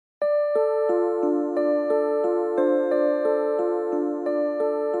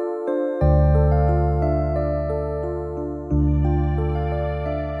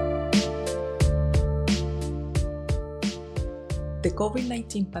The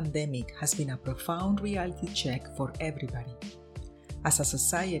COVID-19 pandemic has been a profound reality check for everybody. As a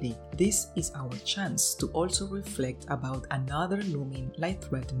society, this is our chance to also reflect about another looming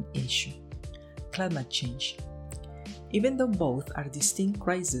life-threatening issue, climate change. Even though both are distinct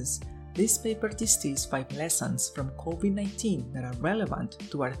crises, this paper distills 5 lessons from COVID-19 that are relevant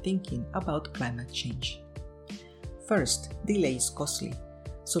to our thinking about climate change. First, delay is costly,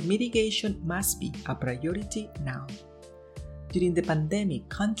 so mitigation must be a priority now. During the pandemic,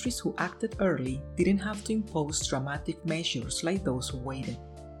 countries who acted early didn't have to impose dramatic measures like those who waited.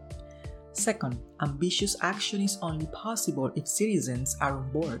 Second, ambitious action is only possible if citizens are on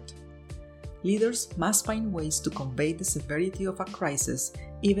board. Leaders must find ways to convey the severity of a crisis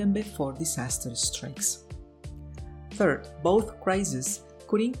even before disaster strikes. Third, both crises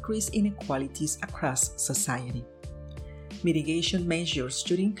could increase inequalities across society. Mitigation measures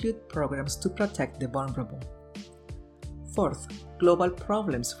should include programs to protect the vulnerable. Fourth, global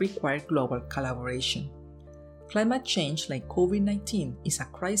problems require global collaboration. Climate change, like COVID-19, is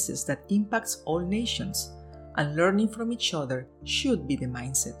a crisis that impacts all nations, and learning from each other should be the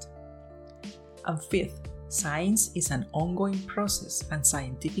mindset. And fifth, science is an ongoing process and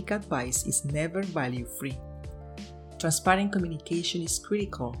scientific advice is never value-free. Transparent communication is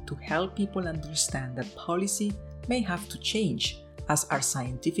critical to help people understand that policy may have to change as our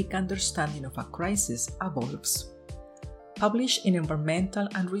scientific understanding of a crisis evolves. Published in Environmental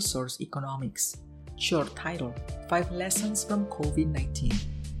and Resource Economics. Short title: 5 Lessons from COVID-19.